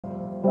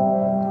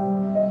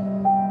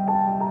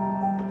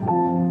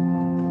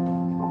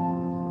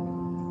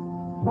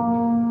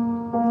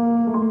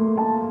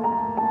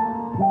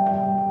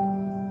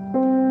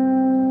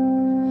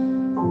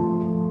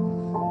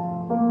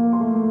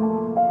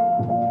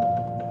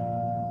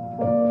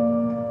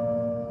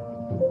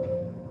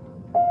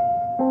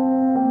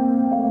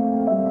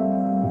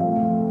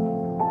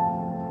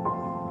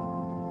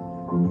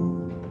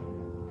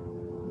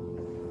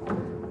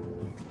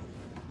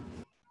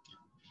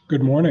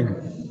Good morning.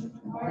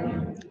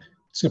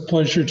 It's a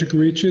pleasure to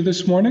greet you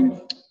this morning.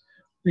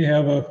 We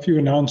have a few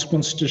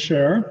announcements to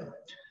share.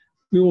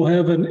 We will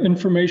have an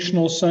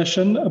informational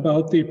session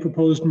about the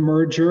proposed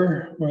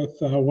merger with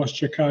West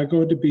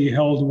Chicago to be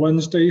held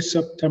Wednesday,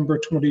 September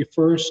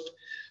 21st,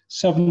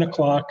 7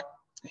 o'clock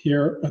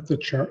here at the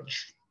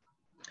church.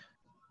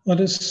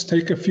 Let us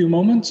take a few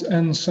moments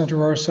and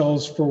center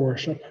ourselves for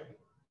worship.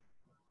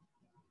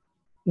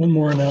 One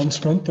more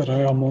announcement that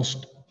I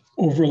almost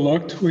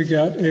overlooked. We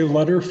got a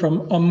letter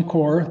from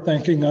UMCOR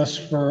thanking us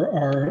for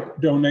our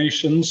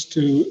donations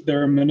to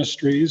their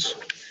ministries.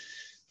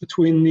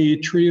 Between the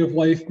Tree of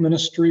Life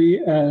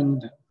Ministry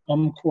and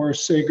UMCOR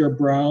Sager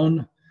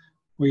Brown,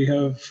 we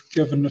have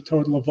given a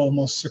total of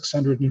almost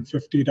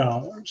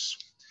 $650.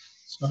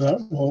 So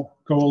that will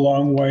go a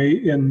long way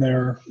in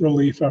their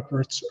relief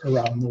efforts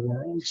around the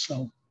world.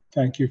 So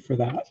thank you for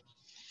that.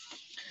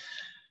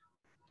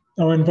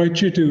 Now I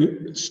invite you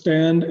to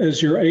stand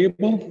as you're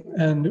able,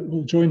 and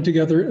we'll join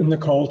together in the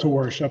call to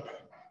worship.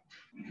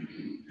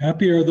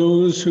 Happy are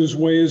those whose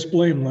way is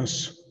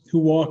blameless, who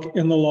walk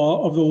in the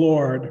law of the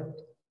Lord.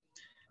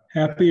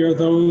 Happy are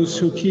those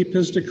who keep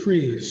his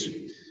decrees,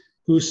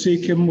 who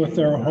seek him with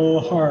their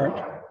whole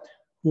heart,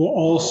 who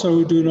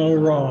also do no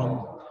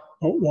wrong,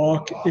 but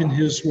walk in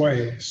his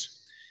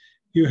ways.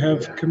 You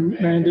have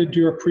commanded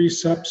your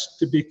precepts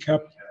to be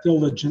kept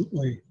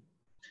diligently.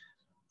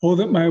 Oh,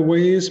 that my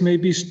ways may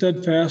be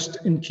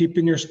steadfast in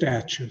keeping your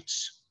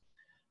statutes.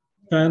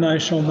 Then I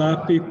shall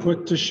not be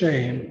put to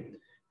shame,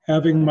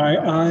 having my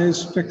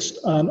eyes fixed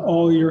on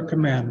all your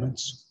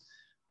commandments.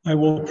 I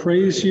will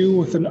praise you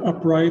with an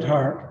upright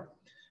heart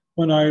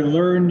when I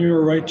learn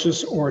your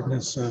righteous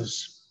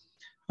ordinances.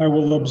 I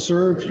will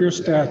observe your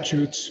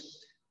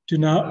statutes. Do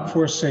not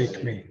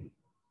forsake me.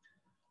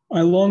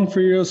 I long for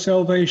your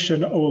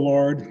salvation, O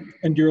Lord,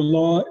 and your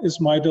law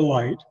is my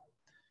delight.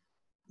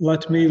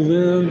 Let me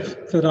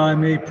live that I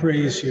may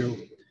praise you,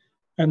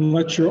 and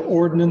let your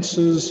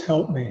ordinances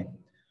help me.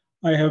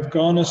 I have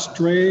gone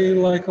astray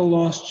like a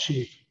lost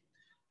sheep.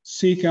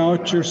 Seek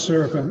out your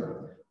servant,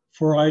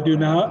 for I do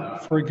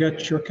not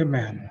forget your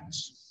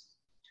commandments.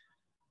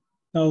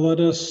 Now let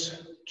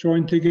us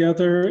join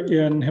together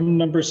in hymn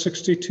number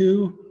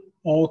 62,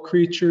 All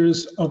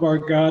Creatures of Our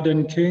God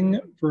and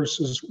King,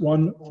 verses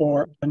 1,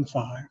 4, and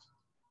 5.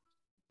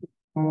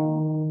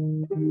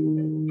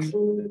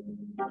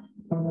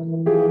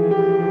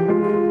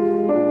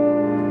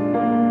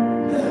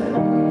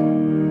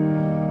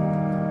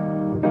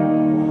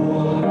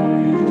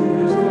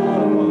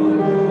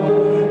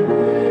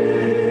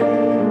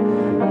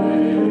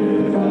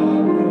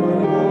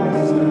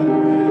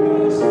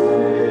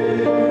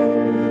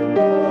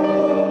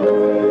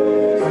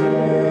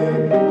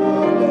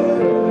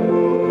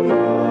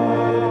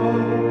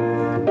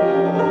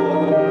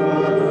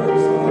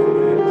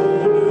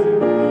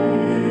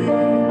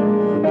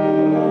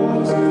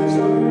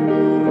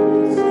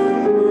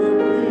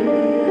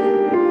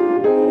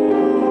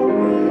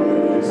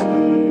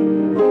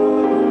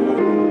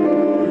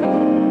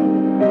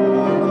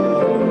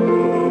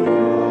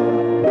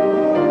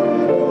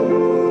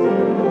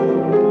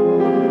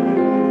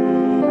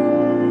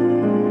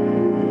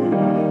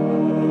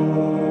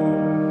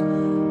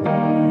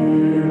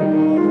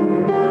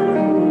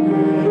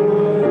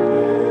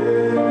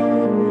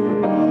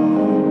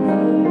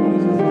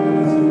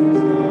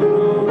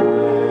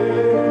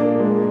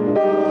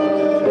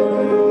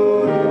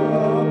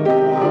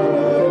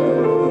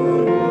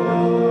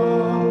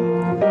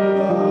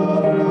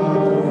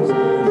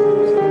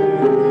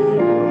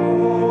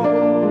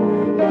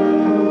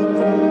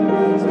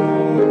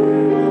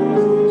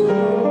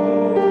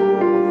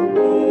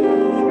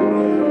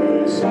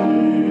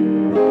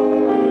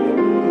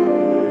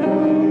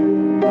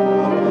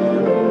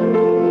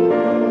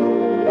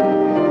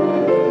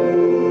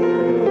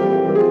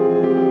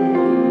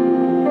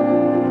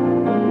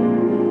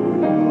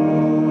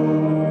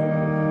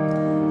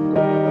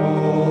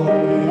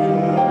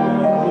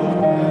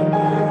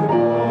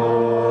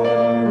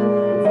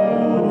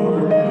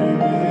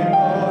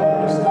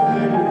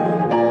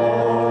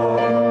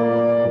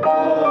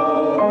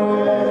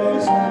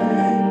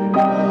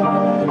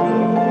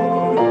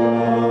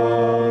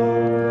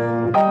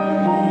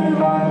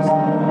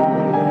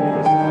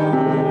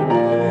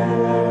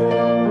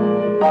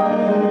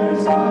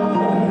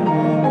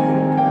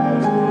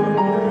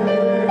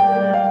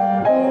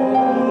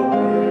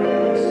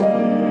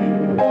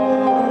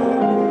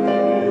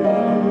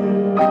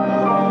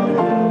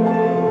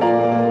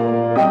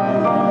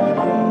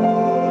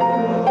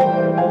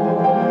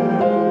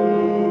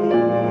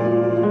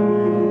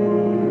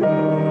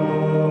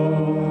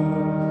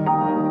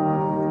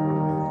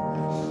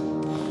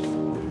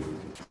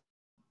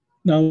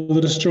 Now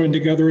let us join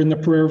together in the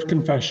prayer of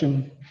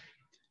confession.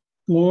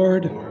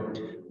 Lord,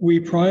 we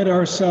pride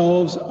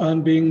ourselves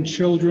on being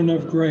children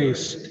of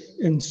grace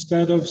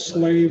instead of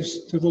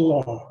slaves to the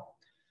law,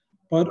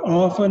 but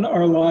often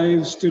our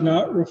lives do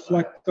not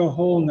reflect the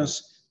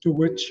wholeness to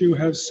which you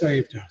have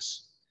saved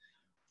us.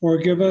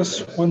 Forgive us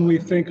when we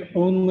think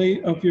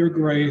only of your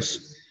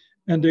grace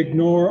and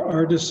ignore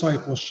our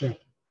discipleship.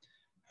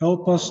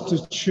 Help us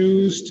to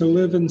choose to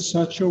live in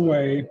such a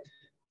way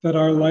that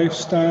our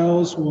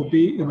lifestyles will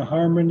be in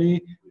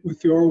harmony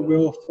with your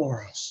will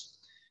for us.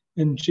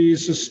 In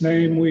Jesus'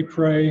 name we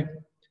pray,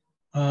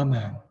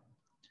 amen.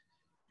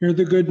 Hear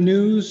the good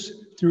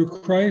news.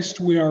 Through Christ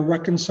we are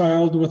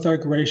reconciled with our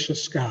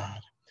gracious God.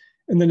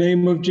 In the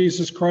name of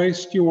Jesus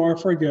Christ you are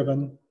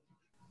forgiven.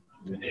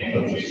 In the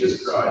name of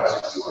Jesus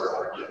Christ you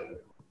are forgiven.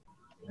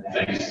 And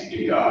thanks be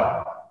to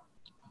God.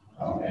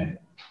 Amen.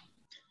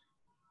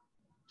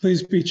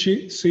 Please be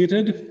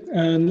seated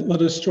and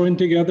let us join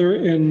together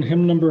in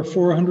hymn number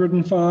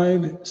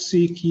 405,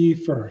 Seek Ye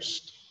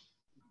First.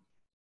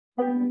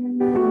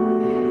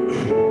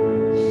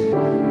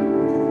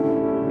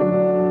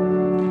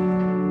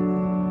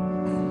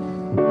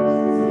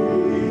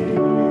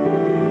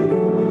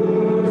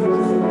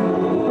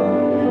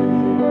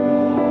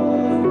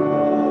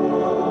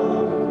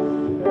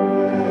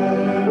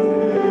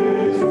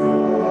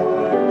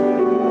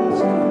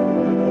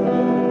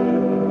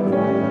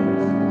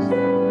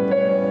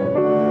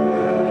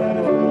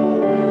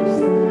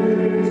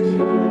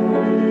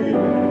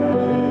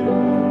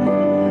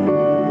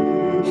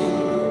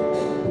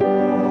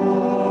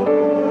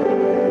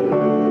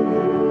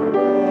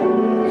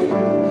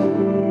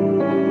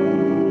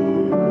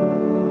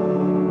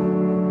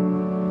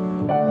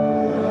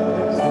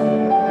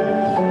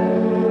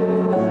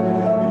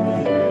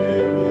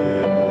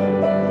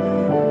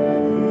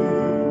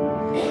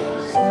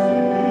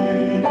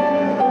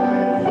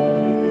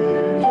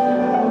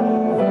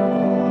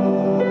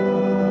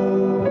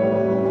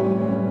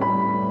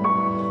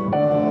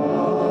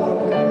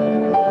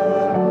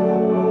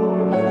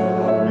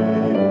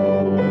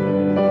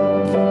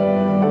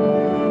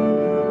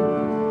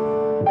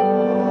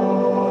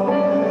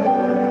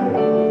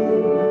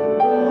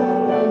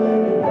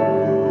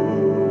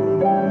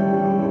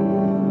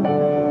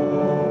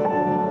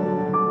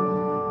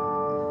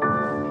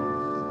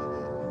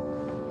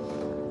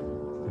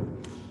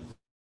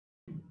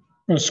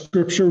 Our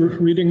scripture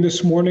reading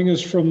this morning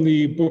is from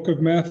the book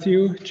of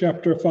Matthew,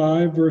 chapter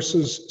 5,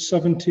 verses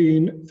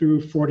 17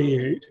 through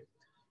 48.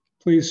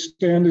 Please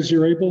stand as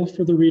you're able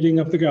for the reading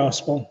of the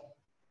gospel.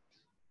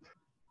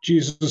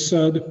 Jesus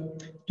said,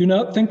 "Do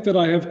not think that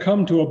I have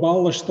come to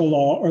abolish the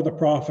law or the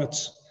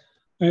prophets.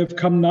 I have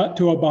come not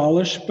to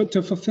abolish, but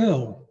to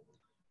fulfill.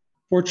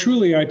 For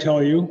truly I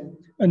tell you,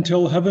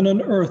 until heaven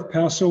and earth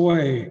pass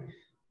away,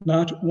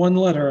 not one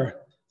letter,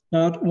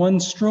 not one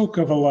stroke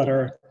of a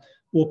letter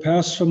will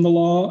pass from the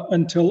law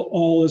until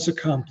all is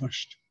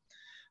accomplished.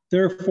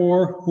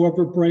 Therefore,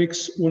 whoever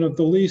breaks one of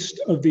the least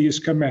of these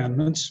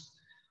commandments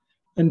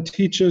and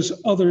teaches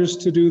others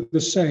to do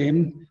the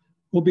same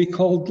will be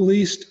called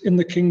least in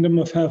the kingdom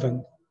of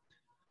heaven.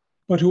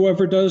 But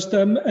whoever does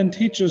them and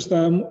teaches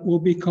them will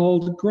be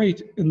called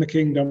great in the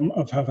kingdom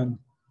of heaven.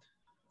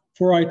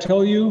 For I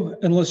tell you,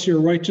 unless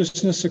your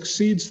righteousness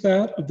exceeds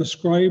that of the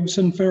scribes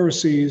and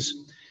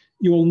Pharisees,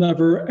 you will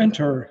never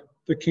enter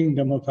the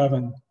kingdom of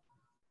heaven.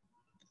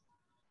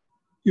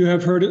 You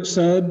have heard it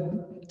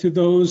said to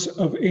those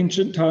of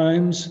ancient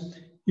times,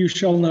 you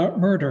shall not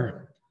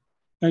murder,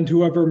 and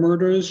whoever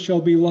murders shall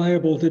be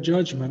liable to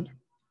judgment.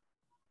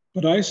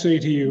 But I say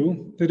to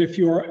you that if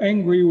you are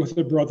angry with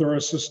a brother or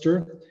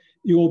sister,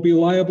 you will be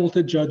liable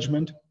to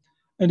judgment,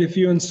 and if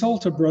you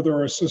insult a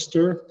brother or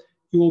sister,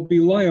 you will be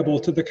liable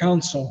to the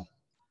council.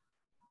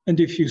 And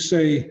if you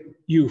say,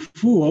 you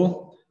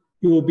fool,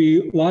 you will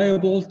be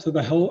liable to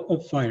the hell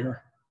of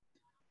fire.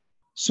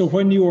 So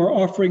when you are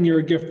offering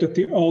your gift at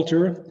the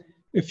altar,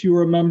 if you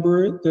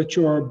remember that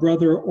your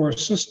brother or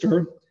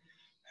sister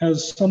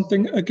has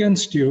something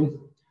against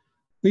you,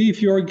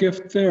 leave your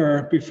gift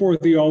there before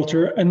the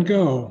altar and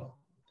go.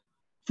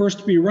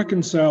 First be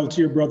reconciled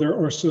to your brother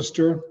or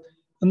sister,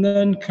 and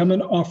then come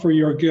and offer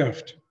your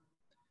gift.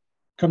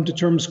 Come to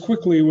terms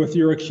quickly with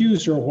your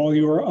accuser while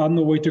you are on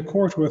the way to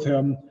court with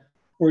him,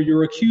 or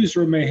your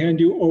accuser may hand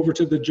you over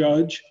to the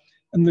judge,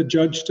 and the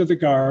judge to the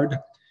guard,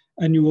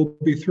 and you will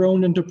be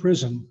thrown into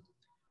prison.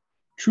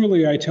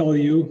 Truly, I tell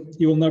you,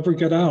 you will never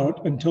get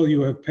out until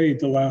you have paid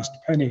the last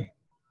penny.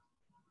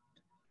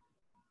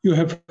 You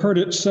have heard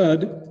it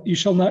said, you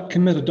shall not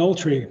commit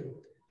adultery.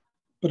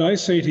 But I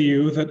say to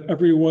you that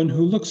everyone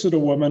who looks at a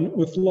woman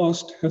with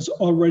lust has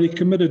already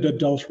committed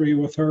adultery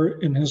with her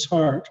in his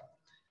heart.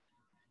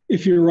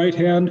 If your right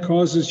hand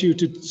causes you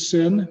to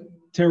sin,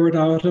 tear it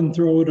out and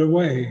throw it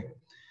away.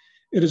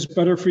 It is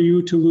better for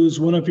you to lose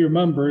one of your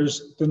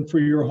members than for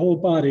your whole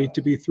body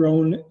to be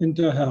thrown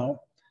into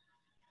hell.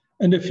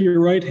 And if your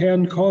right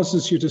hand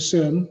causes you to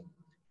sin,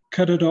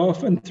 cut it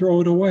off and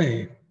throw it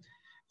away.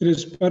 It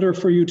is better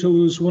for you to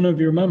lose one of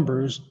your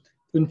members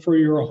than for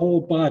your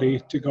whole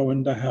body to go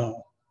into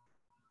hell.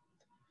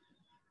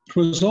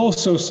 'Twas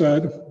also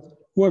said,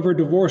 whoever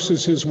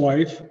divorces his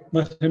wife,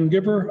 let him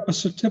give her a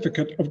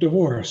certificate of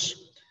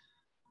divorce.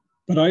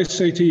 But I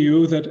say to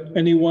you that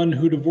anyone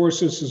who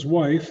divorces his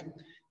wife,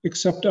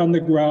 except on the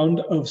ground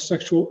of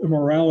sexual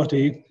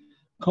immorality,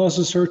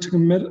 causes her to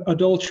commit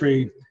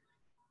adultery,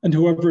 and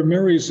whoever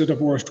marries a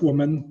divorced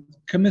woman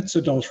commits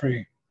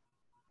adultery.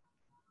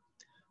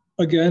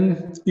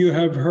 Again, you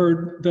have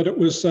heard that it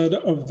was said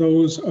of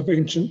those of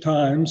ancient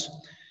times,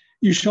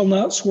 you shall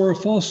not swear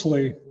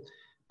falsely,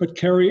 but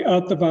carry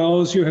out the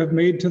vows you have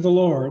made to the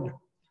Lord.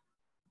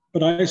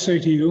 But I say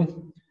to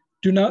you,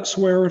 do not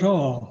swear at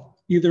all,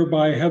 either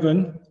by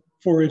heaven,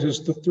 for it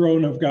is the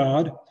throne of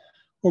God,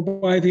 or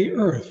by the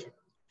earth,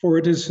 for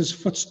it is his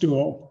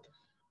footstool,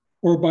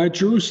 or by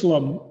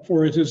Jerusalem,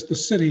 for it is the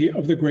city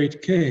of the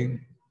great king.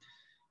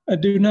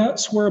 And do not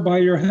swear by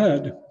your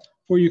head,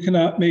 for you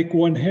cannot make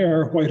one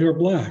hair white or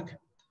black.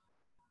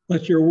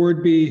 Let your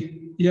word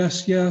be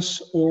yes,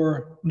 yes,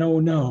 or no,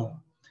 no.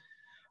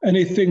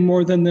 Anything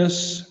more than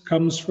this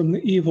comes from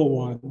the evil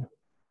one.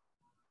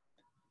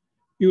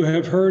 You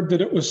have heard that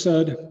it was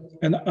said,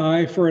 an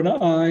eye for an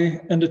eye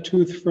and a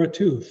tooth for a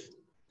tooth.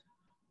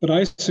 But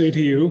I say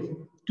to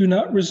you, do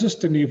not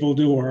resist an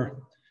evildoer.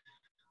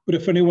 But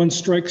if anyone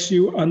strikes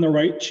you on the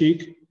right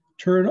cheek,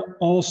 turn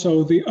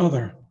also the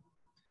other.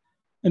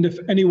 And if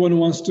anyone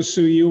wants to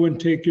sue you and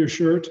take your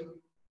shirt,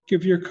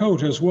 give your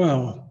coat as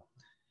well.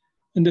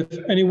 And if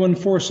anyone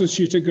forces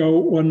you to go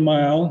 1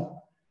 mile,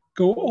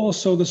 go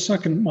also the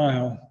 2nd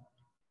mile.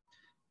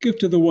 Give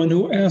to the one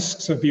who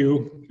asks of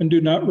you, and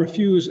do not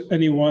refuse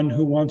anyone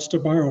who wants to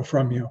borrow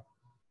from you.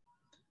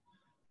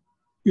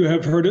 You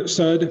have heard it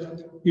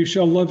said, you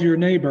shall love your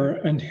neighbor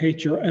and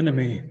hate your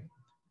enemy.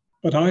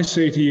 But I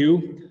say to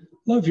you,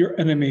 love your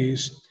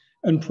enemies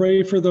and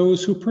pray for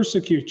those who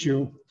persecute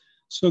you,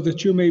 so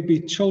that you may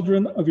be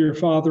children of your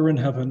Father in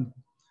heaven.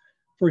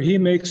 For he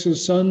makes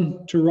his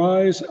sun to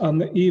rise on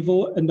the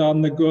evil and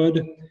on the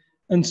good,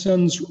 and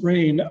sends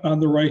rain on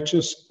the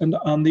righteous and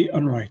on the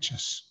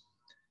unrighteous.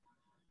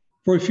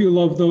 For if you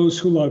love those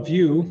who love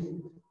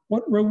you,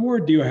 what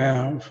reward do you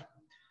have?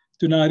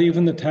 Do not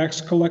even the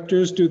tax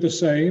collectors do the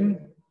same?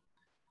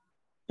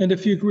 And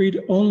if you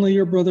greet only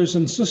your brothers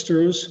and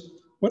sisters,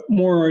 what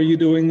more are you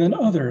doing than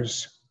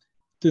others?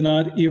 Do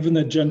not even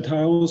the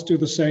Gentiles do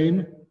the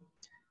same?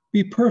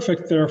 Be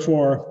perfect,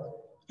 therefore,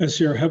 as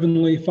your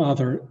heavenly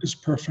Father is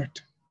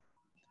perfect.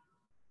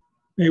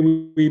 May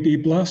we be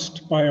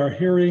blessed by our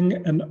hearing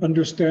and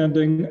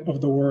understanding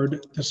of the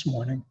word this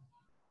morning.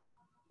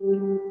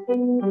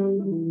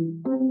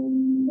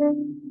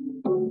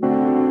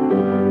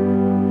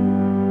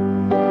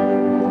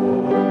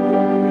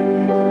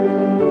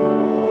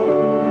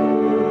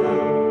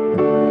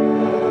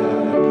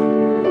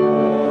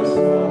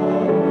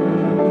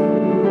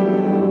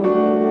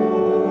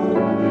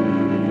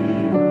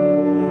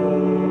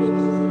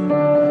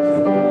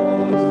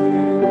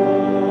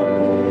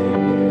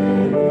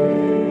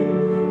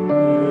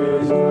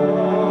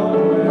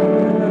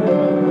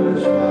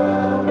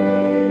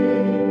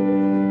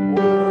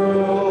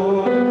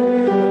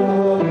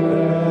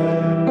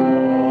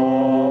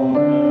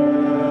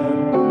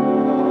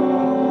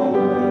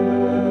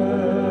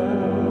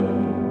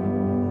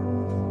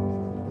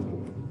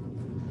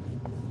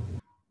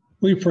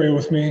 Will you pray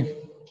with me?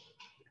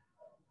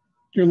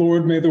 Dear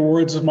Lord, may the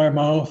words of my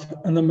mouth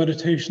and the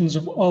meditations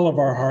of all of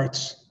our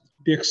hearts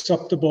be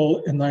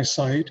acceptable in thy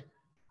sight,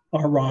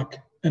 our rock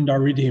and our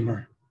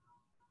Redeemer.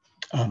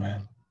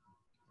 Amen.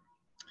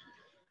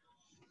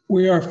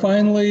 We are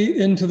finally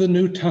into the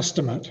New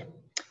Testament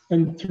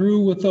and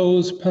through with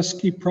those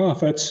pesky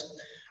prophets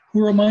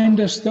who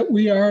remind us that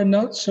we are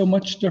not so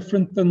much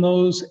different than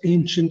those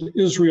ancient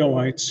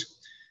Israelites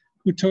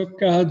who took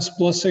God's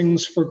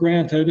blessings for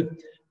granted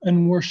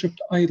and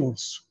worshiped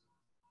idols.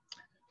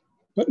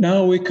 But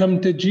now we come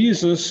to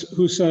Jesus,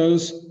 who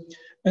says,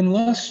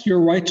 unless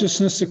your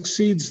righteousness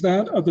exceeds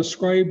that of the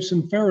scribes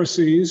and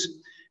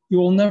Pharisees, you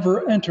will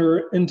never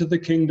enter into the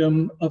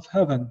kingdom of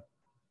heaven.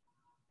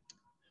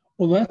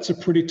 Well, that's a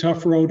pretty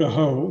tough row to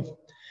hoe,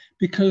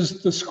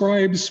 because the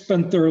scribes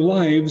spent their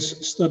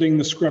lives studying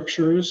the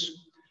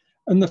scriptures,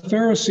 and the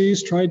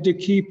Pharisees tried to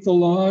keep the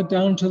law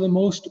down to the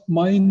most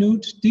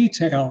minute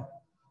detail.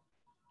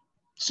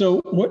 So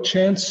what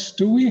chance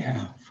do we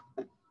have?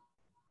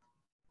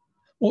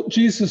 Well,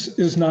 Jesus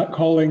is not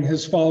calling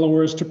his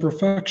followers to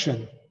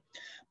perfection,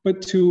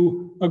 but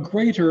to a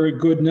greater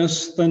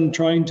goodness than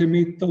trying to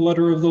meet the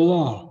letter of the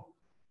law.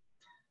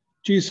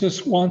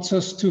 Jesus wants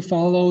us to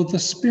follow the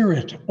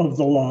spirit of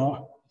the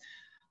law,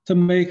 to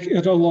make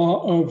it a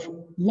law of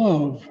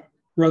love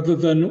rather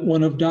than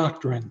one of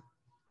doctrine.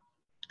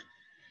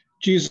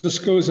 Jesus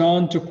goes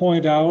on to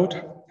point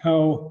out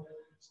how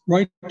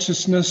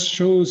righteousness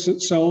shows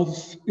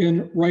itself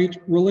in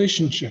right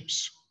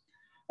relationships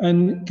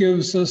and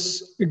gives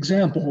us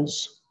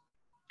examples.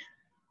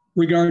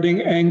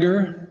 Regarding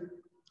anger,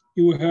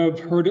 you have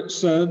heard it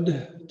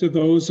said to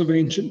those of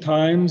ancient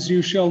times,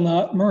 you shall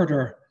not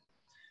murder,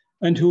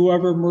 and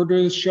whoever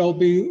murders shall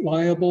be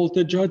liable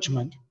to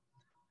judgment.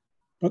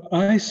 But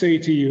I say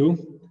to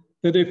you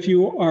that if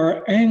you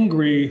are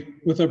angry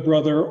with a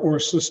brother or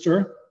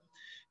sister,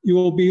 you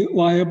will be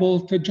liable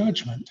to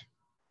judgment.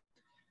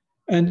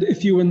 And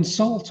if you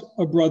insult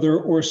a brother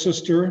or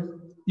sister,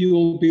 you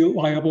will be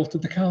liable to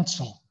the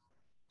council.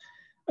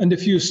 And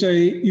if you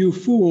say, "You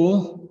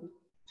fool,"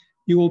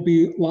 you will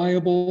be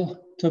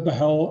liable to the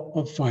hell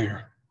of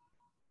fire.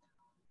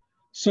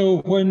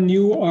 So when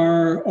you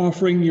are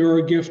offering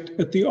your gift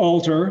at the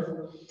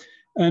altar,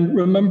 and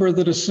remember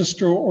that a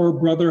sister or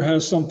brother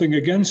has something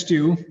against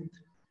you,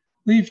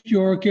 leave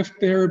your gift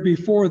there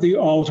before the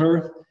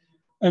altar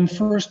and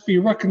first be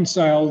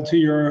reconciled to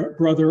your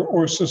brother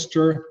or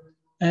sister,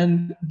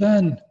 and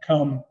then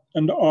come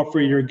and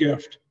offer your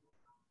gift.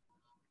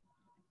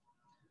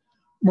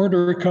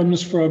 Murder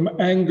comes from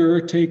anger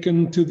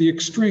taken to the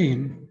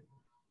extreme,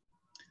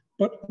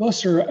 but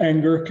lesser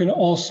anger can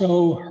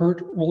also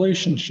hurt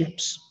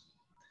relationships,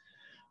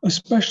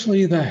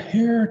 especially the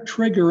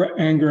hair-trigger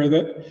anger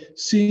that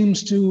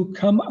seems to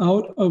come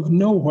out of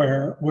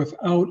nowhere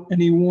without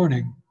any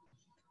warning.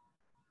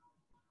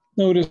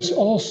 Notice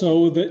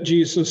also that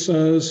Jesus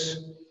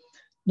says,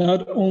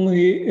 not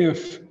only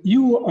if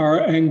you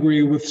are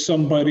angry with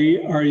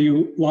somebody are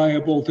you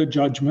liable to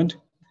judgment,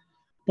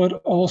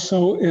 but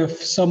also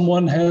if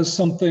someone has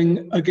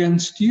something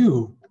against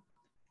you,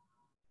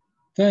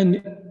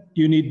 then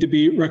you need to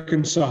be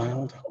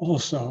reconciled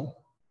also.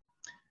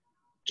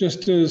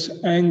 Just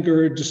as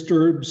anger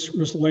disturbs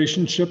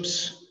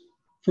relationships,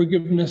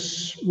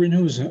 forgiveness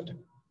renews it.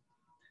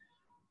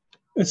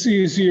 It's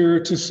easier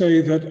to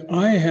say that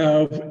I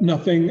have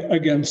nothing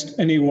against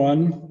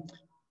anyone,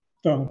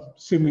 though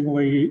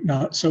seemingly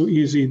not so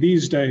easy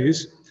these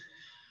days,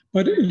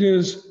 but it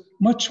is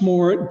much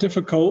more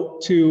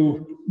difficult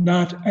to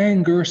not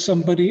anger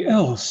somebody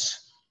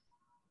else,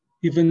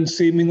 even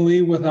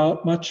seemingly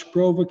without much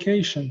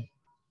provocation.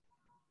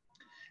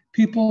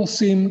 People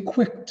seem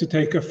quick to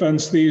take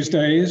offense these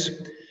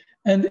days,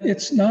 and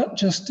it's not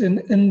just an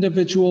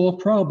individual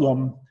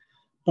problem,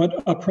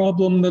 but a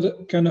problem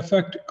that can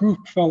affect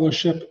group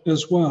fellowship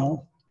as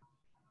well.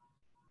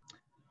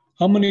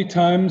 How many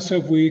times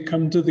have we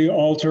come to the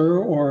altar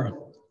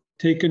or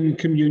taken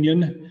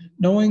communion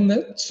knowing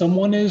that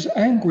someone is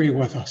angry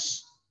with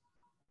us?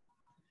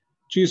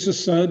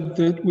 Jesus said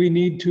that we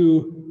need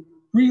to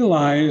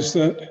realize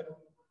that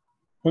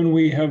when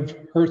we have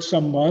hurt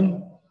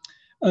someone,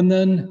 and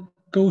then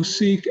go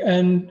seek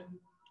and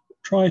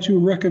try to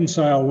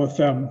reconcile with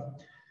them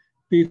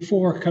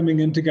before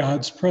coming into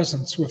God's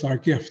presence with our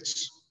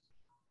gifts.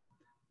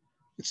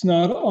 It's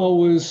not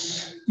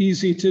always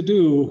easy to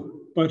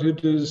do, but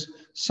it is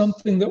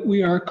something that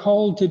we are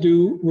called to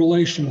do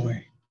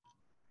relationally.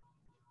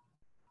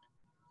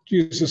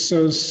 Jesus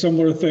says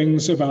similar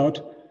things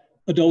about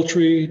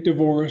adultery,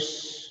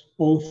 divorce,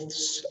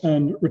 oaths,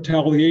 and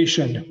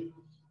retaliation.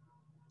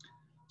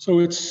 So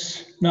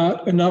it's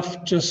not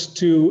enough just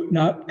to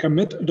not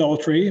commit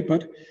adultery,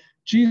 but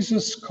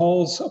Jesus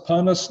calls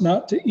upon us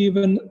not to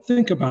even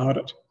think about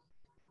it,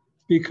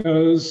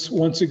 because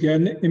once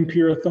again,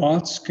 impure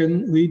thoughts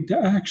can lead to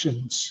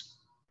actions.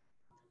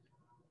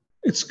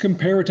 It's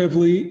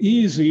comparatively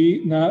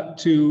easy not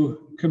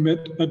to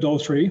commit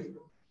adultery,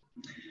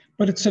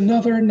 but it's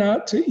another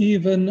not to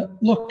even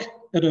look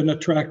at an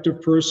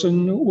attractive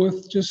person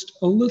with just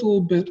a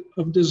little bit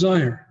of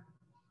desire.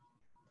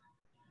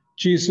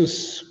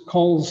 Jesus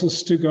calls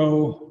us to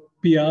go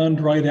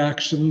beyond right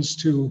actions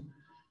to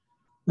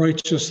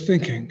righteous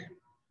thinking.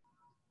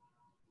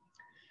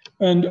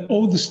 And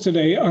oaths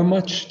today are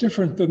much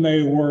different than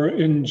they were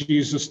in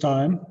Jesus'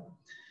 time.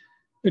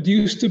 It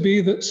used to be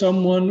that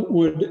someone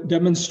would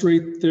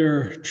demonstrate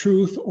their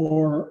truth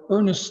or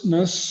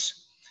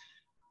earnestness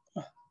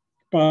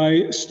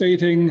by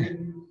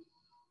stating,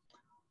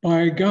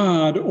 "By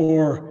God,"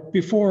 or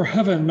 "Before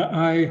heaven,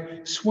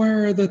 I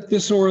swear that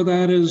this or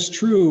that is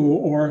true,"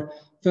 or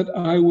that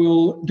I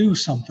will do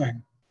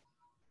something.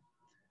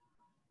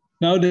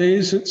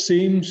 Nowadays, it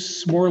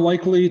seems more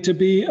likely to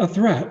be a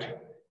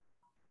threat,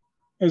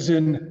 as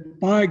in,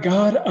 "By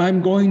God,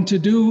 I'm going to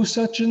do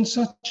such and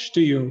such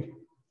to you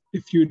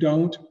if you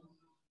don't."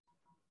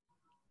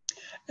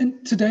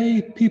 And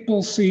today,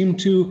 people seem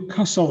to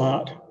cuss a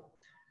lot,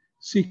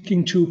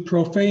 seeking to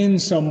profane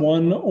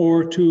someone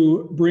or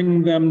to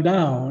bring them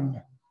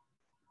down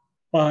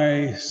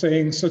by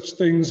saying such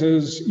things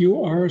as,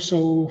 "You are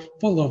so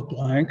full of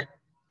blank."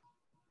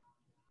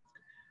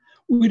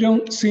 We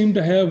don't seem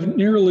to have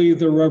nearly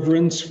the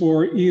reverence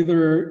for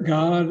either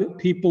God,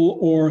 people,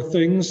 or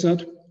things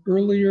that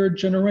earlier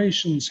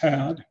generations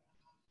had.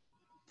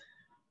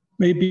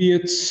 Maybe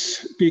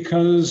it's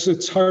because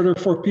it's harder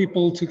for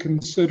people to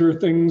consider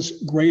things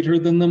greater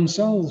than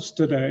themselves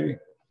today.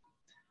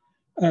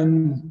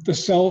 And the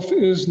self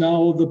is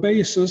now the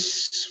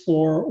basis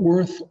for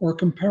worth or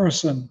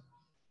comparison.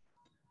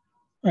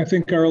 I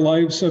think our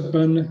lives have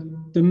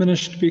been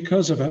diminished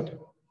because of it.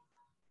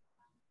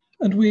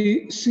 And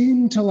we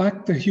seem to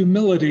lack the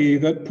humility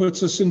that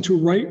puts us into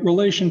right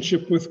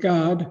relationship with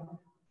God,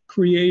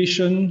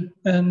 creation,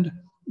 and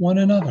one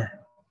another.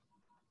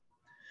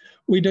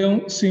 We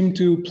don't seem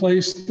to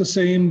place the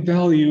same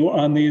value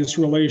on these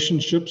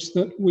relationships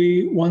that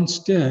we once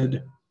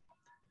did.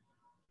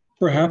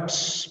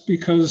 Perhaps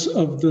because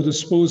of the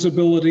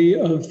disposability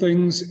of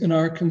things in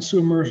our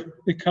consumer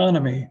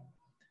economy.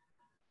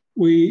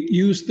 We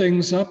use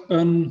things up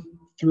and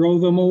throw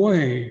them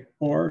away,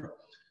 or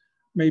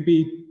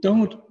maybe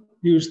don't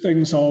use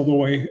things all the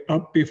way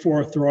up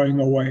before throwing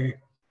away,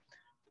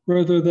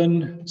 rather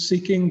than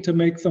seeking to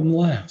make them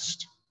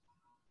last.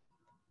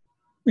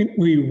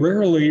 We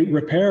rarely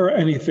repair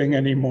anything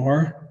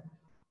anymore.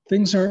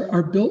 Things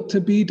are built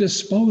to be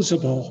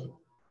disposable.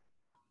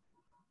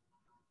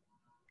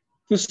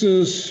 This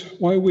is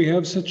why we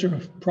have such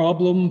a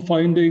problem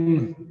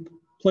finding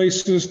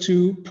places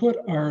to put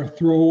our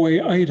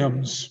throwaway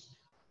items.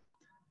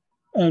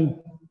 And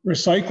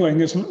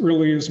recycling isn't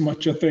really as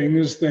much a thing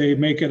as they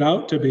make it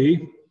out to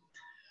be.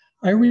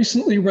 I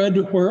recently read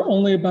where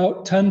only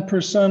about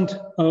 10%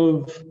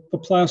 of the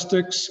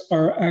plastics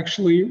are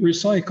actually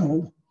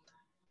recycled.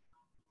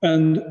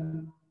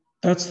 And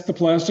that's the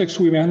plastics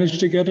we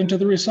managed to get into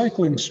the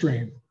recycling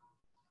stream.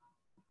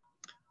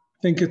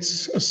 I think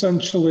it's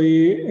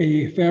essentially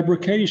a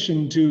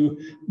fabrication to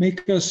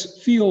make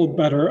us feel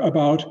better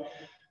about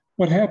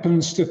what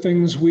happens to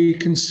things we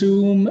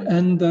consume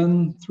and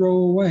then throw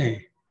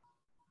away.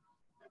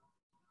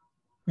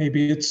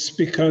 Maybe it's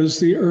because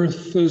the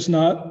earth is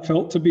not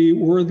felt to be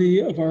worthy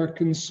of our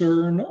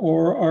concern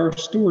or our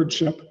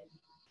stewardship.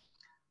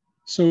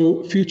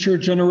 So future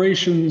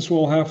generations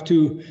will have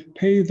to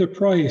pay the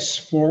price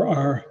for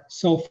our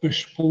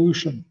selfish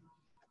pollution.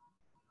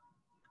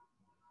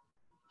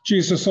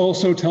 Jesus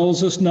also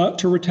tells us not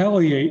to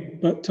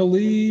retaliate, but to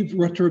leave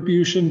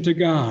retribution to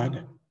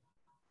God.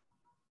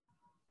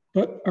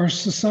 But our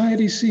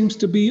society seems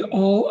to be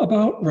all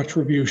about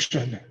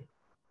retribution.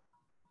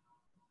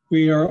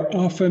 We are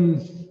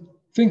often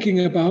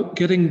thinking about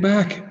getting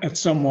back at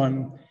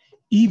someone,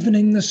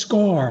 evening the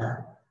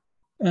score,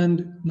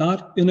 and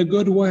not in a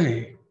good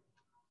way.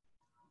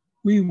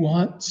 We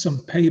want some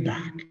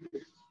payback.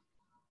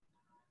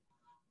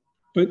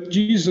 But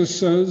Jesus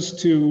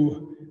says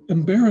to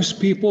embarrass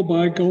people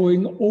by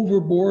going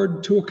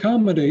overboard to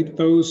accommodate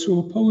those who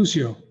oppose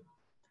you.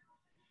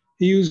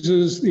 He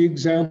uses the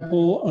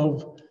example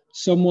of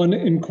someone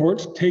in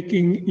court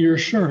taking your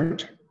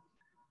shirt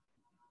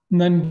and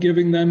then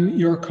giving them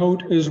your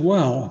coat as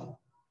well.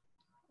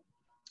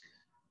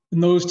 In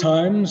those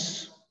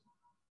times,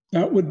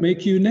 that would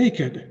make you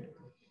naked.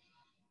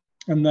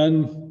 And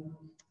then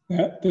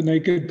the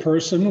naked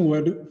person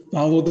would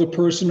follow the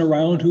person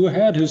around who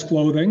had his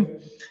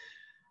clothing,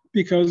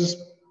 because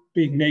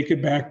being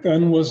naked back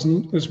then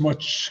wasn't as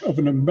much of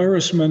an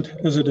embarrassment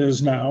as it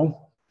is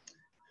now.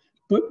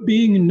 But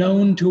being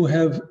known to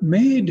have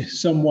made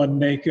someone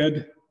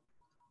naked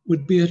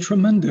would be a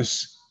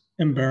tremendous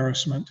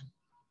embarrassment.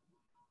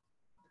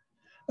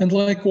 And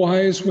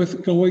likewise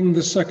with going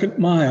the second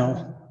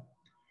mile,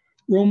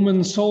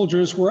 Roman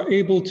soldiers were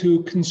able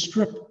to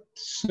conscript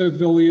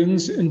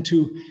civilians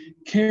into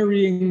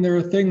carrying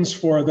their things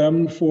for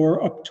them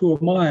for up to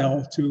a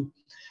mile to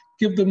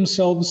give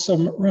themselves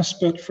some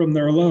respite from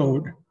their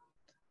load.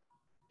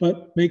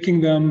 But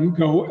making them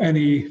go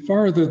any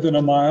farther than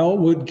a mile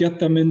would get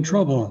them in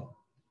trouble.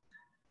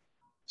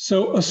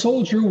 So a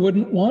soldier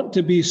wouldn't want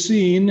to be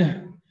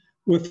seen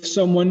with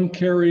someone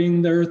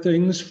carrying their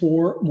things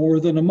for more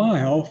than a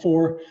mile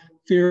for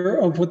fear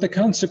of what the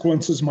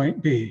consequences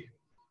might be.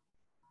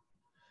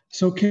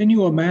 So can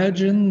you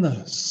imagine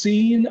the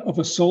scene of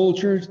a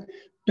soldier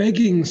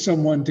begging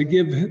someone to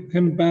give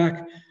him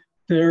back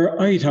their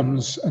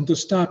items and to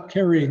stop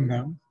carrying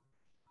them?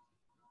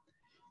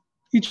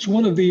 Each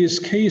one of these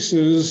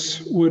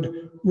cases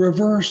would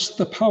reverse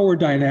the power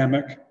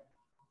dynamic,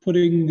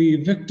 putting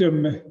the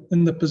victim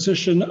in the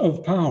position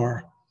of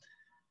power,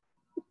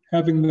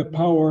 having the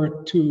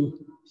power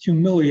to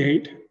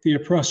humiliate the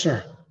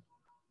oppressor.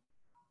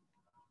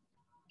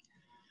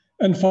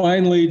 And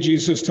finally,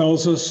 Jesus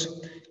tells us,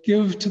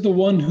 give to the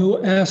one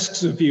who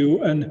asks of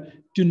you, and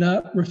do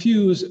not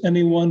refuse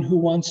anyone who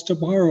wants to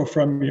borrow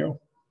from you.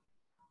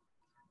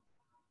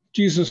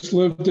 Jesus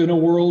lived in a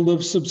world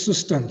of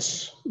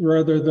subsistence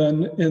rather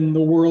than in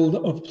the world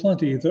of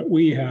plenty that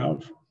we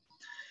have.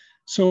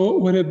 So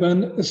it would have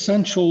been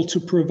essential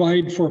to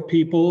provide for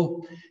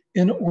people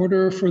in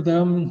order for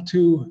them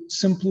to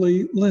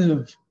simply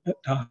live at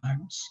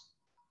times.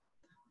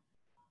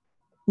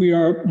 We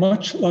are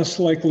much less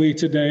likely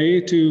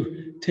today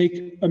to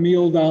take a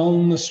meal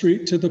down the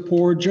street to the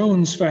poor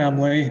Jones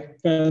family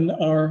than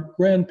our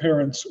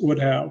grandparents would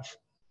have.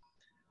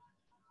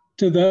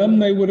 To them,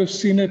 they would have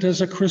seen it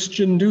as a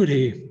Christian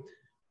duty,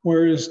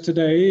 whereas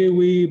today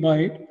we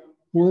might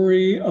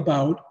worry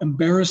about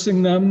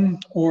embarrassing them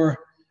or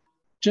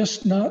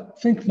just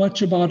not think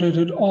much about it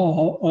at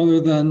all,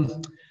 other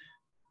than,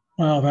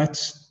 wow,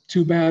 that's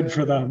too bad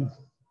for them.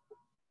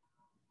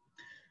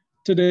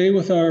 Today,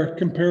 with our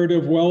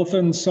comparative wealth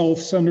and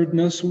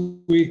self-centeredness,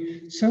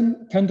 we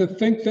tend to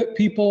think that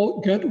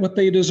people get what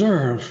they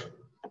deserve.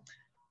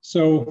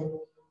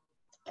 So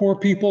Poor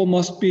people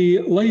must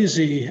be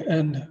lazy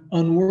and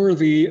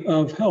unworthy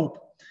of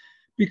help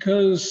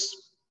because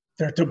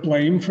they're to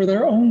blame for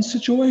their own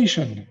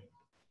situation.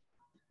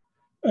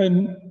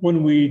 And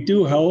when we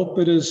do help,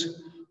 it is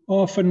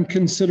often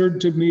considered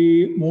to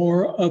be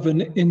more of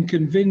an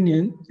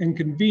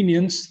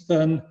inconvenience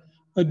than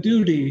a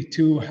duty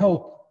to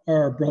help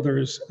our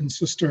brothers and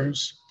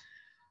sisters,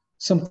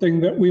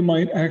 something that we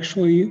might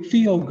actually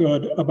feel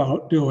good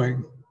about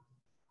doing.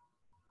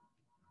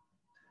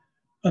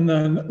 And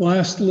then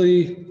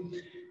lastly,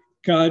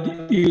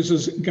 God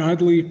uses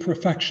godly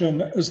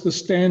perfection as the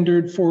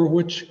standard for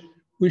which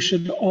we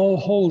should all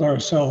hold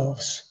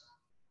ourselves.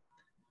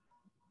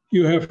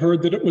 You have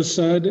heard that it was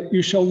said,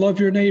 "You shall love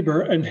your neighbor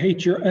and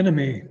hate your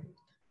enemy."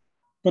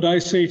 But I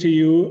say to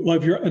you,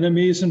 love your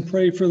enemies and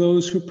pray for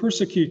those who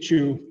persecute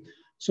you,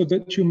 so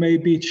that you may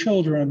be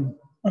children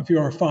of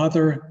your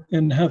Father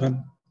in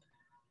heaven.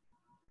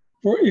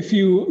 For if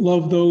you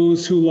love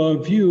those who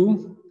love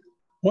you,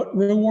 what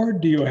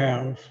reward do you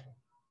have?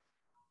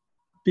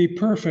 Be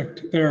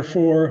perfect,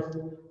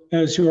 therefore,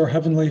 as your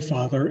heavenly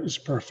Father is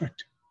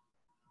perfect.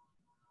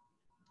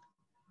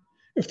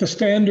 If the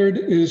standard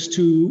is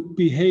to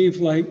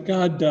behave like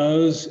God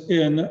does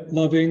in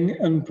loving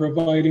and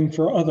providing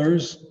for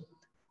others,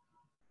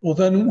 well,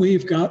 then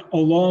we've got a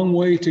long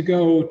way to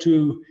go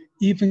to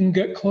even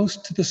get close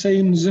to the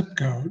same zip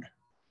code.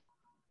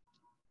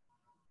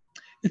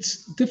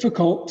 It's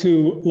difficult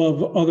to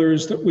love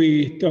others that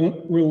we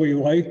don't really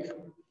like,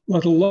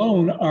 let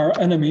alone our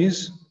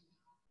enemies,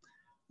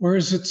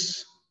 whereas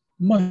it's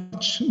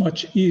much,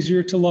 much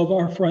easier to love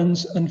our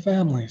friends and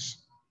families.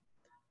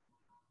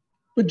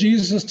 But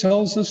Jesus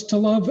tells us to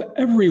love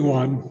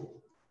everyone,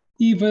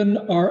 even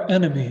our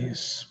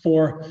enemies,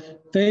 for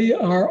they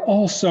are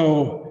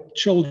also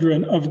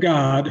children of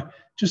God,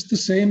 just the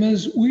same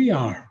as we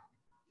are.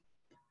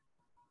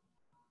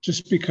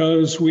 Just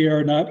because we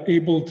are not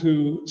able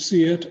to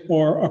see it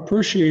or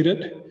appreciate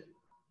it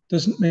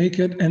doesn't make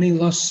it any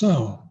less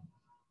so.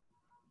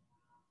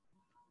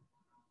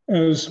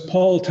 As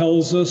Paul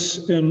tells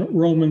us in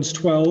Romans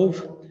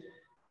 12,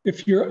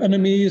 if your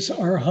enemies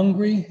are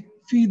hungry,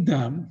 feed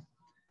them.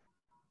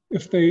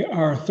 If they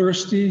are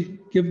thirsty,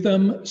 give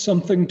them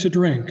something to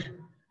drink.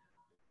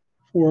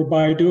 For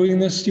by doing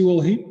this, you will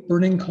heap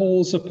burning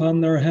coals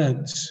upon their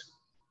heads.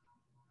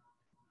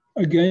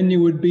 Again, you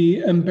would be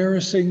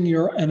embarrassing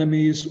your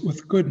enemies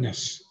with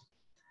goodness,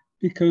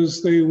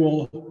 because they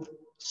will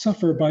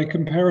suffer by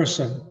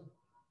comparison.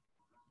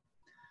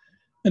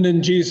 And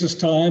in Jesus'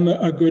 time,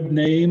 a good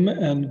name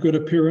and good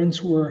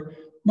appearance were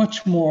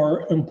much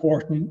more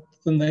important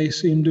than they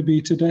seem to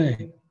be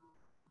today.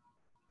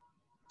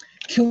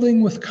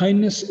 Killing with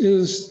kindness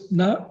is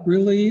not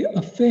really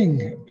a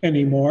thing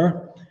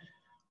anymore,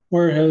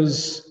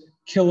 whereas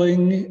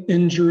killing,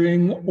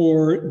 injuring,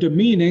 or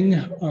demeaning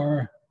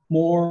are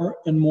more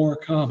and more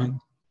common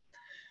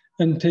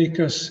and take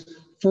us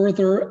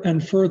further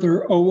and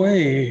further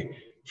away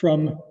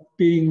from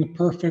being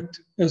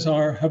perfect as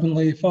our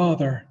Heavenly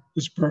Father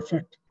is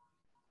perfect.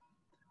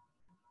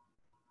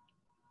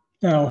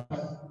 Now,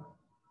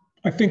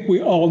 I think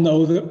we all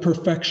know that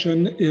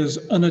perfection is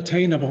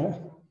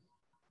unattainable.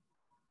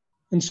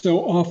 And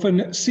so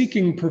often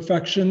seeking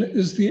perfection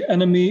is the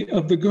enemy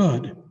of the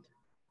good,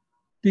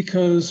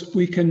 because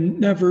we can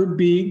never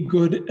be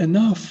good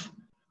enough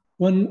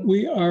when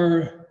we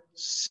are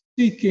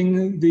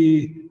seeking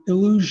the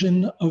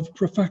illusion of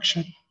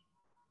perfection.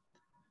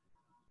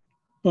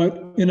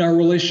 But in our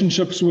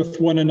relationships with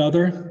one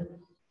another,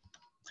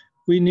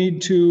 we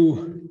need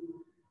to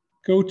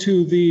go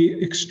to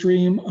the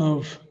extreme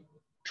of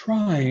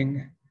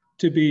trying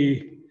to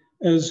be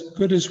as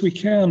good as we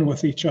can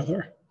with each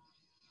other.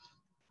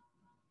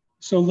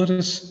 So let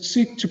us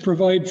seek to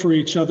provide for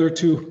each other,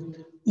 to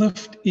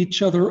lift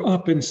each other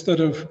up instead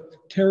of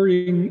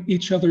tearing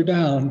each other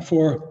down,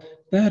 for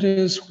that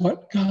is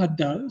what God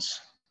does,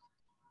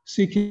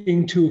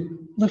 seeking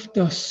to lift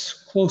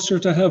us closer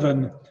to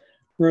heaven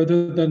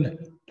rather than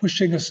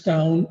pushing us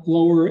down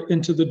lower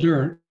into the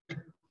dirt.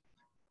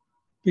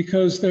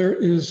 Because there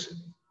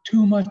is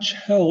too much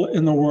hell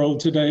in the world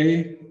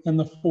today in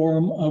the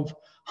form of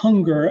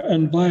hunger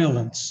and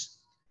violence,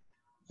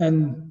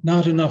 and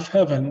not enough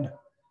heaven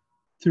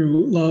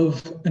through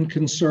love and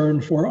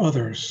concern for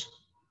others.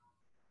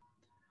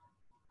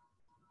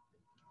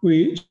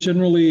 We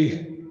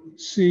generally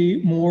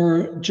see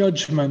more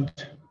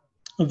judgment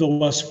of the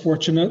less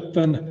fortunate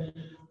than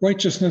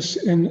righteousness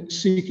in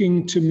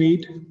seeking to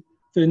meet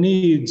the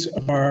needs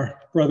of our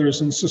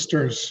brothers and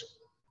sisters.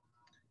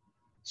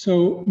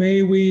 So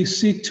may we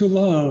seek to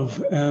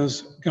love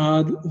as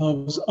God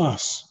loves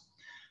us,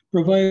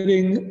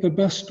 providing the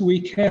best we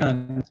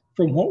can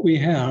from what we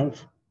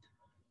have.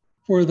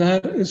 For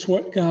that is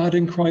what God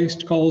in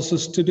Christ calls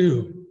us to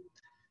do,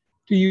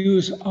 to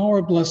use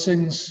our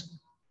blessings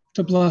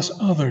to bless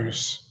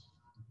others.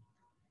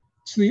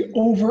 It's the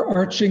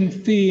overarching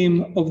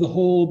theme of the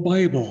whole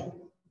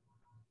Bible,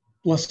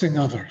 blessing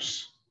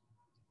others.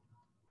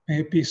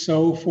 May it be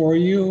so for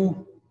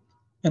you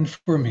and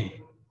for me.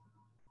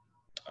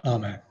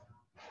 Amen.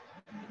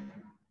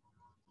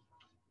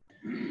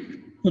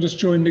 Let us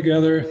join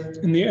together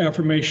in the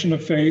affirmation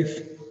of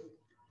faith.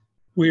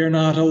 We are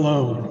not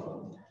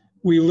alone.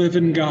 We live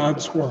in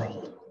God's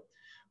world.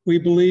 We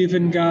believe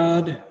in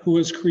God who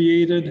has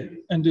created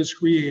and is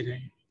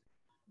creating,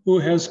 who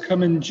has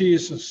come in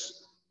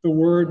Jesus, the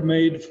Word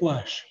made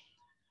flesh,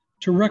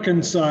 to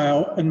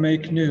reconcile and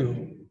make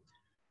new,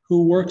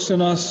 who works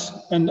in us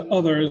and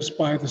others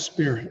by the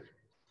Spirit.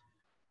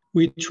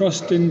 We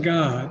trust in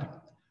God.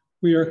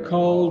 We are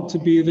called to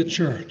be the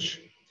church,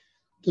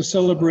 to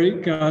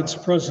celebrate God's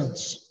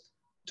presence,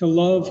 to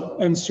love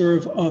and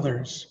serve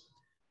others,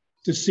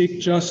 to seek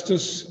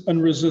justice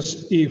and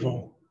resist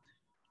evil,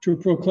 to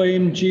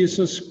proclaim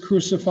Jesus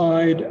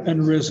crucified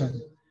and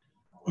risen,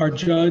 our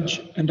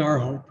judge and our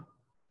hope.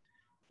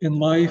 In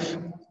life,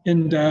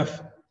 in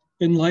death,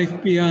 in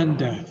life beyond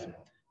death,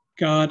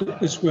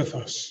 God is with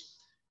us.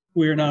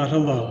 We are not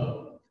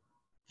alone.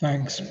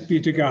 Thanks be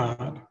to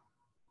God.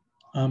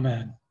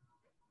 Amen.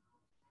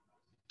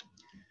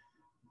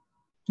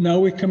 Now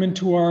we come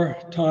into our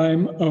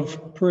time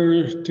of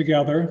prayer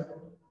together.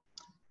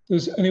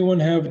 Does anyone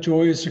have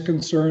joys or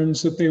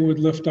concerns that they would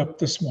lift up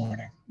this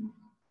morning?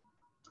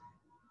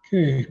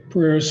 Okay,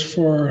 prayers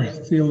for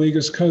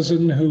Theoliga's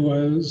cousin who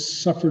has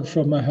suffered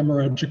from a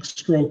hemorrhagic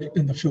stroke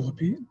in the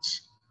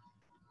Philippines.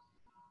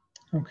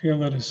 Okay,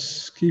 let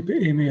us keep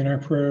Amy in our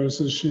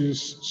prayers as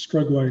she's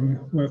struggling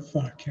with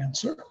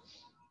cancer.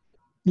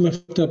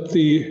 Lift up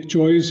the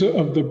joys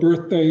of the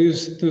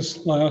birthdays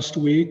this last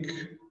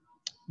week.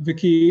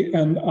 Vicky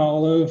and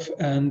Olive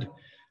and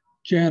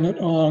Janet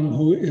Ong,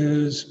 who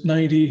is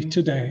 90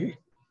 today.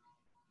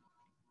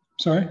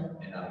 Sorry?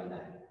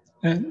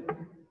 And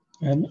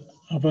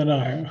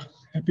Avanaya.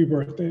 Happy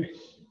birthday.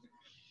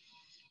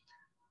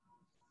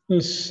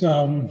 Let's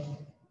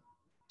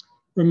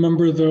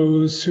remember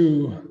those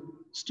who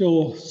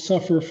still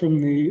suffer from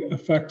the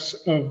effects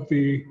of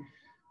the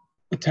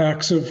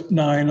attacks of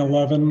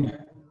 9/11,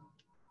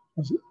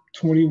 was it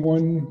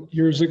 21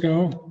 years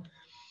ago?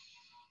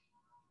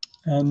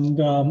 And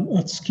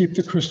let's keep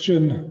the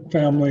Christian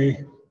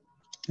family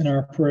in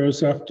our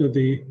prayers after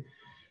the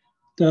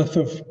death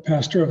of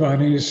Pastor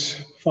Avani's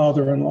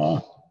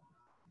father-in-law.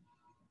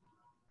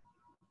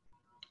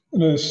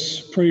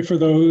 Let's pray for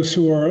those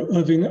who are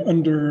living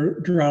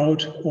under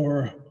drought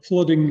or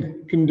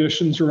flooding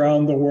conditions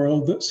around the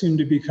world that seem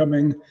to be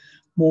becoming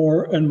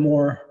more and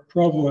more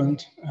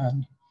prevalent,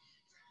 and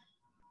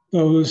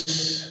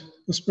those,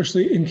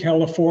 especially in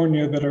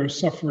California, that are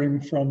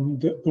suffering from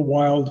the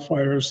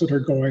wildfires that are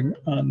going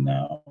on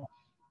now.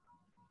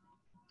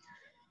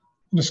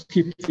 Let's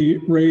keep the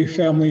Ray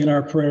family in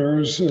our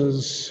prayers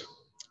as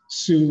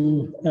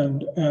Sue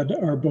and Ed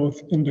are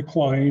both in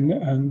decline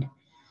and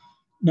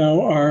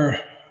now are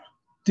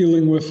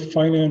dealing with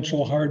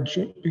financial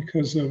hardship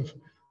because of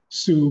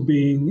Sue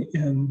being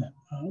in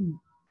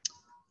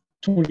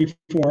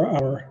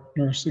 24-hour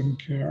nursing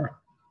care.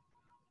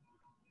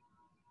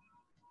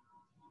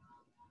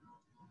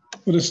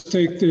 Let us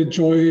take the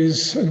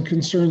joys and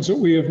concerns that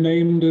we have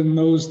named and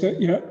those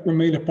that yet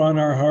remain upon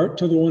our heart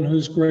to the one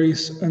whose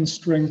grace and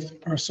strength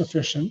are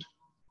sufficient.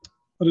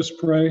 Let us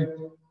pray.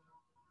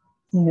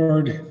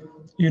 Lord,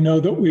 you know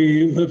that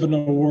we live in a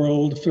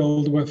world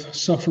filled with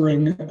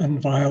suffering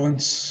and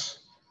violence,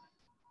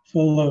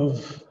 full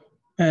of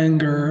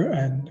anger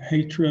and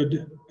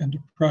hatred and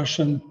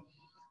oppression.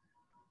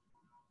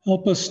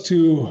 Help us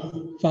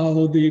to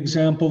follow the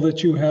example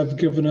that you have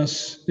given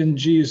us in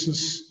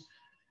Jesus,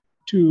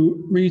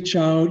 to reach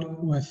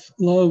out with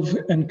love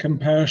and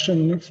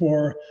compassion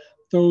for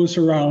those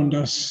around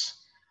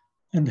us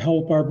and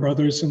help our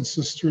brothers and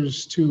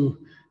sisters to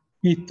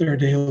meet their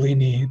daily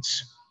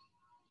needs.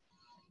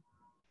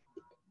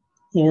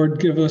 Lord,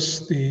 give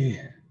us the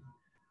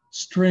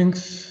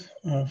strength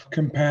of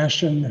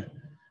compassion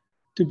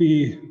to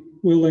be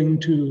willing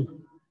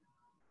to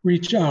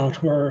reach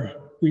out where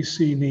we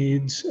see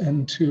needs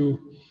and to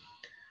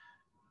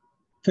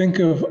think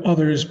of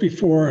others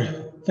before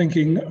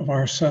thinking of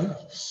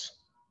ourselves.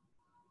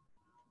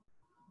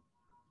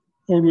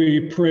 Lord,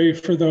 we pray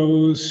for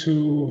those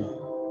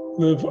who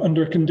live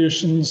under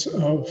conditions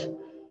of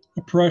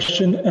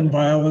oppression and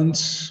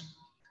violence,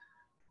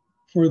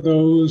 for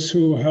those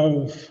who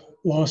have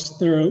lost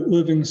their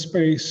living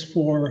space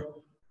for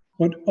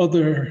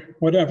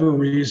whatever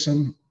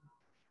reason,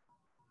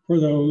 for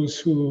those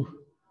who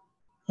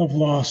have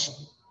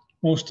lost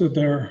most of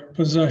their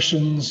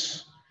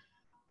possessions,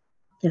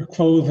 their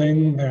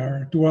clothing,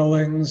 their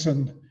dwellings,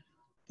 and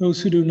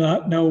those who do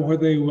not know where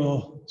they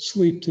will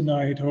sleep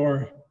tonight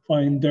or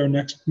find their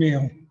next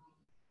meal.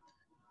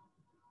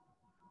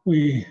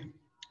 We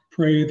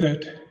pray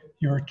that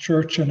your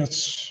church and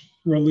its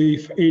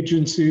relief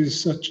agencies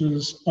such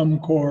as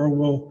UMCOR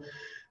will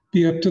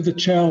be up to the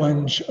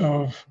challenge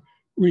of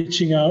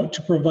reaching out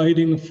to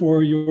providing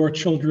for your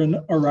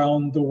children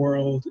around the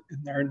world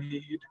in their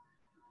need,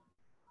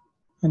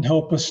 and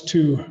help us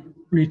to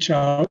reach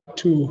out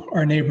to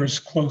our neighbors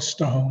close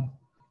to home.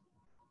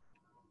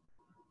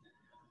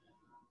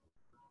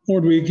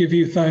 Lord, we give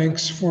you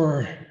thanks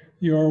for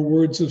your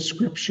words of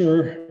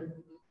Scripture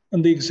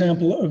and the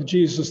example of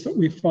Jesus that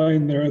we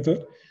find there,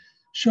 that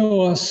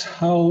Show us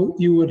how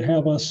you would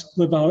have us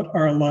live out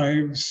our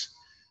lives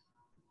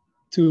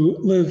to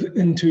live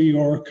into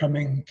your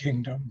coming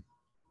kingdom.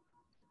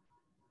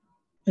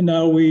 And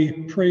now we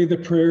pray the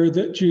prayer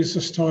that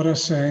Jesus taught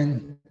us,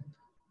 saying,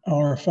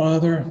 Our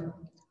Father,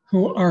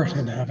 who art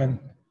in heaven,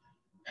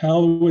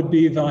 hallowed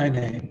be thy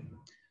name.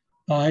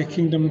 Thy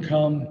kingdom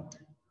come,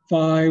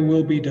 thy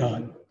will be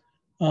done,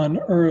 on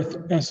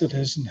earth as it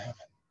is in heaven.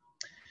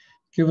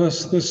 Give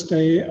us this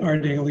day our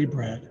daily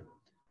bread,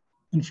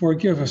 and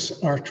forgive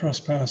us our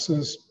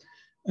trespasses,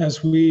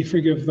 as we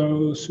forgive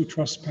those who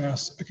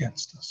trespass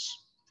against us.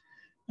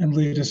 And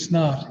lead us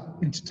not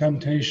into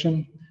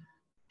temptation,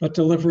 but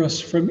deliver us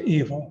from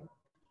evil.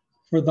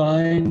 For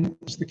thine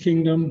is the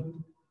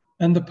kingdom,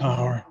 and the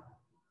power,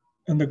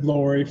 and the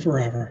glory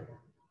forever.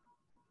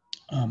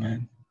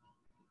 Amen.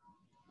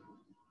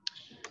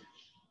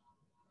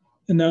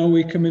 And now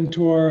we come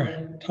into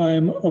our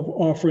time of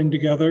offering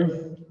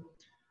together.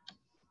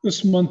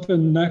 This month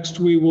and next,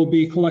 we will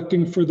be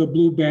collecting for the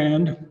Blue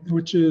Band,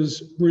 which is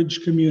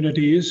Bridge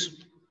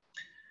Communities,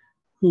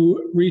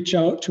 who reach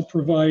out to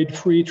provide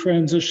free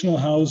transitional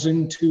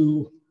housing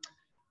to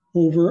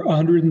over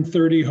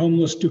 130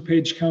 homeless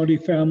DuPage County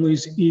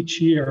families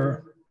each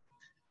year.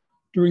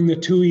 During the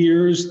 2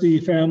 years the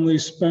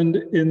families spend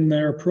in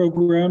their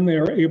program, they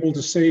are able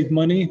to save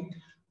money,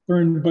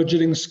 learn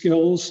budgeting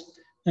skills,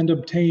 and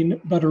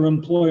obtain better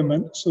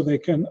employment so they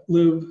can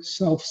live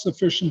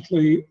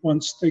self-sufficiently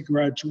once they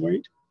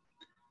graduate.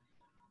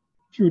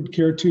 If you would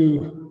care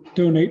to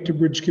donate to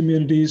Bridge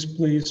Communities,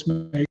 please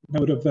make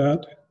note of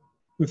that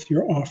with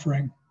your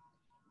offering.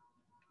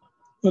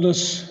 Let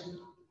us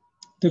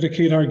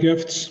dedicate our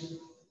gifts.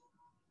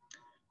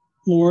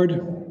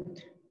 Lord,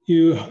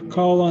 you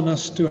call on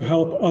us to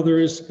help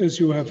others as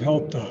you have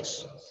helped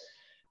us.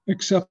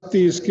 Accept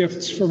these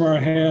gifts from our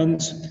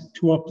hands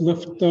to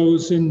uplift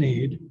those in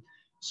need,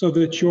 so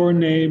that your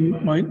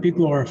name might be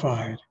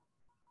glorified.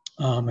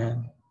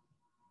 Amen.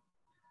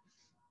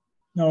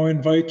 Now I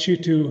invite you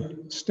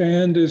to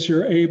stand as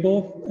you're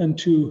able and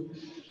to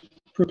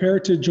prepare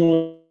to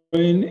join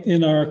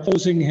in our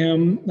closing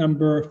hymn,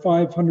 number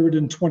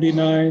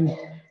 529,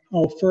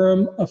 How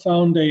Firm a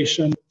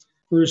Foundation,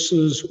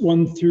 verses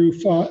 1 through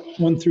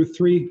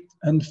 3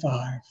 and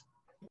 5.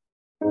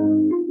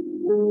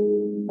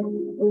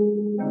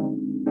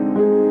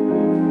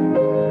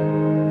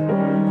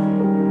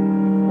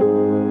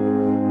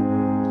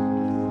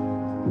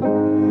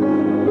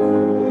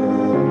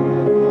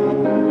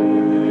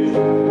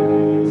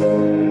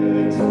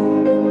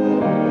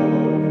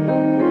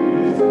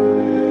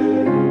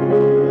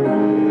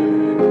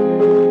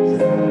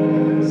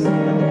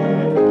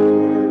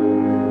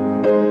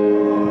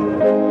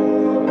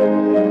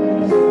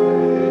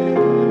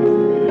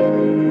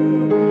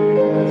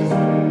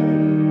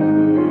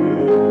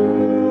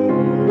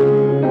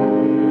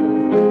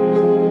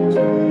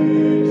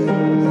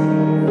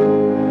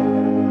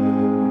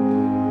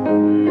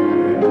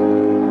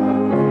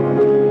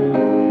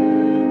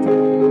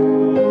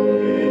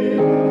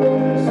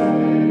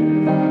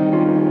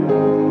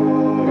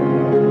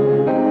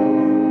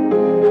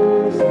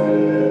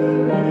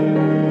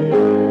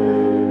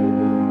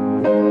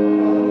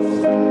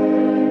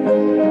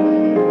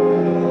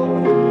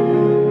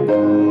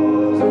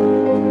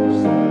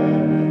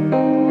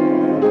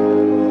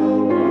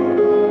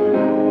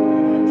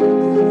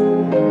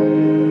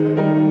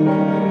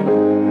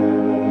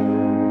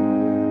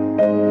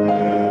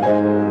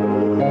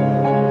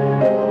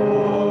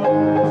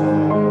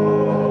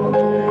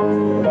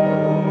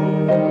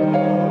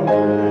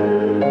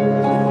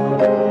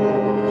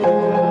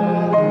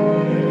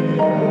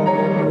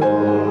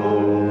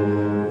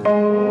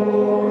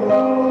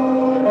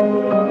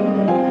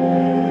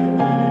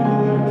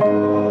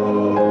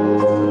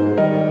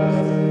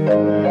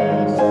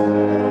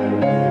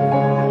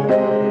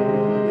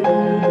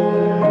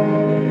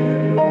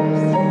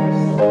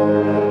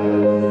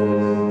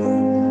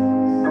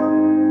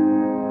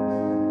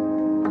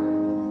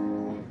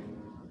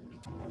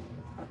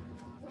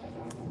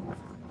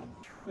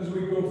 As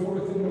we go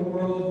forth in the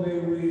world, may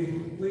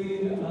we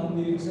lean on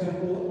the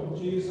example of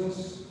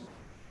Jesus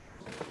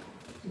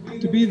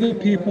to be the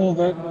people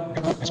that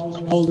God has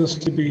called us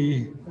to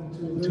be,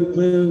 to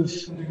live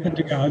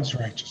into God's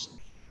righteousness.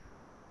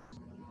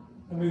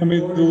 And may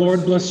the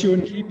Lord bless you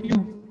and keep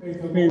you.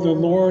 May the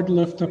Lord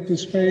lift up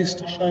his face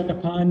to shine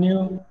upon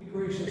you,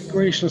 be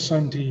gracious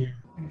unto you,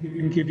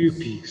 and give you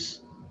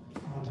peace.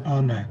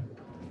 Amen.